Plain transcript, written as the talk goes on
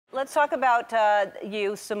Let's talk about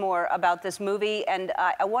you some more, about this movie. And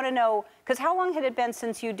I want to know, because how long had it been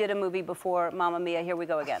since you did a movie before Mamma Mia, Here We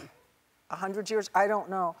Go Again? 100 years? I don't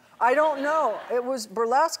know. I don't know. It was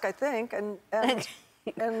burlesque, I think, and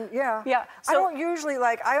yeah. Yeah. So, I don't usually,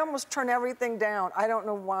 like, I almost turn everything down. I don't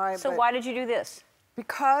know why. So why did you do this?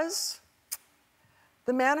 Because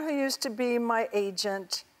the man who used to be my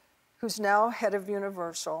agent, who's now head of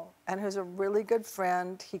Universal, and who's a really good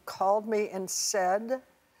friend, he called me and said,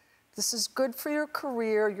 "This is good for your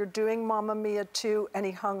career. You're doing Mamma Mia too," and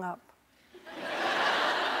he hung up.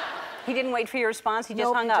 He didn't wait for your response? He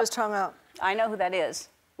just hung up? He just hung up. I know who that is.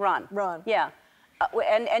 Ron. Ron. Yeah.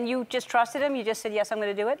 And you just trusted him? You just said, yes, I'm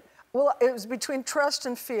going to do it? Well, it was between trust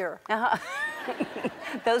and fear. Uh-huh.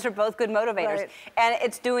 Those are both good motivators. Right. And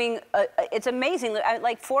it's doing, it's amazing,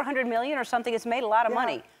 like 400 million or something. It's made a lot of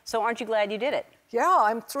money. So aren't you glad you did it? Yeah,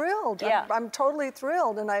 I'm thrilled. Yeah. I'm totally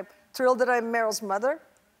thrilled. And I'm thrilled that I'm Meryl's mother.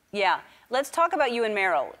 Yeah. Let's talk about you and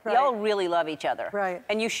Meryl. Right. Y'all really love each other. Right.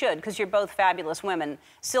 And you should, because you're both fabulous women.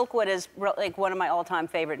 Silkwood is like one of my all-time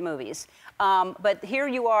favorite movies. But here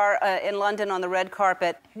you are in London on the red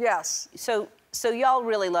carpet. Yes. So y'all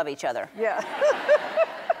really love each other. Yeah.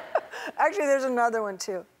 Actually, there's another one,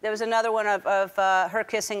 too. There was another one of her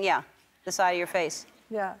kissing, yeah, the side of your face.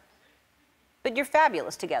 Yeah. But you're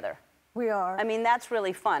fabulous together. We are. I mean, that's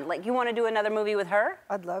really fun. Like, you want to do another movie with her?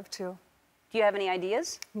 I'd love to. Do you have any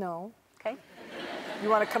ideas? No. Okay. You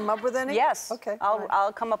want to come up with any? Yes. Okay.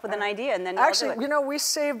 I'll come up with an idea, and then Actually, do it. you know, we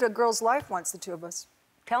saved a girl's life once, the two of us.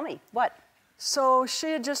 Tell me, what? So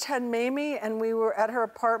she had just had Mamie, and we were at her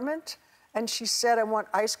apartment, and she said, "I want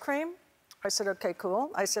ice cream." I said, "Okay,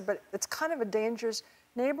 cool." I said, "But it's kind of a dangerous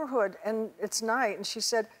neighborhood, and it's night." And she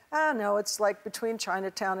said, "Ah, no, it's like between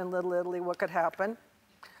Chinatown and Little Italy, what could happen?"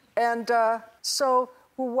 And so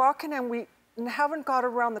we're walking, and we haven't got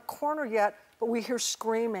around the corner yet, but we hear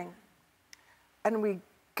screaming. And we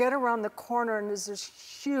get around the corner, and there's this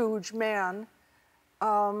huge man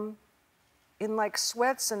in like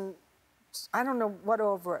sweats and I don't know what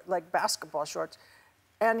over it, like basketball shorts.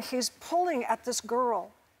 And he's pulling at this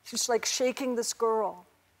girl. She's like shaking this girl.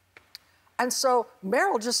 And so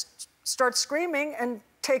Meryl just starts screaming and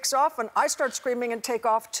takes off, and I start screaming and take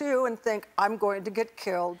off too and think, I'm going to get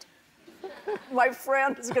killed. My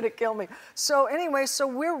friend is going to kill me. So anyway, so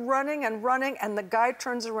we're running, and the guy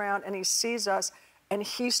turns around, and he sees us, and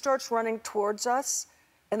he starts running towards us.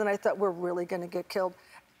 And then I thought, we're really going to get killed.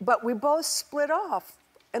 But we both split off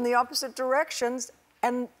in the opposite directions,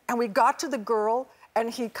 and we got to the girl, and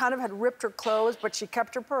he kind of had ripped her clothes, but she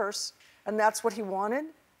kept her purse, and that's what he wanted.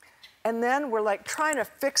 And then we're like trying to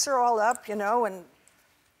fix her all up, you know, and,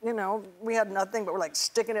 you know, we had nothing, but we're like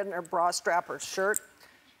sticking it in her bra strap or shirt.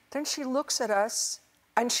 Then she looks at us,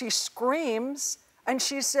 and she screams, and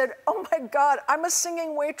she said, "Oh my God, I'm a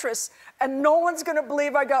singing waitress, and no one's gonna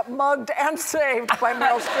believe I got mugged and saved by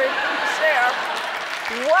Meryl Streep and Cher."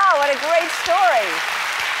 Wow, what a great story.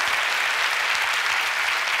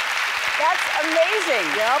 That's amazing.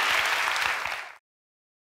 Yep.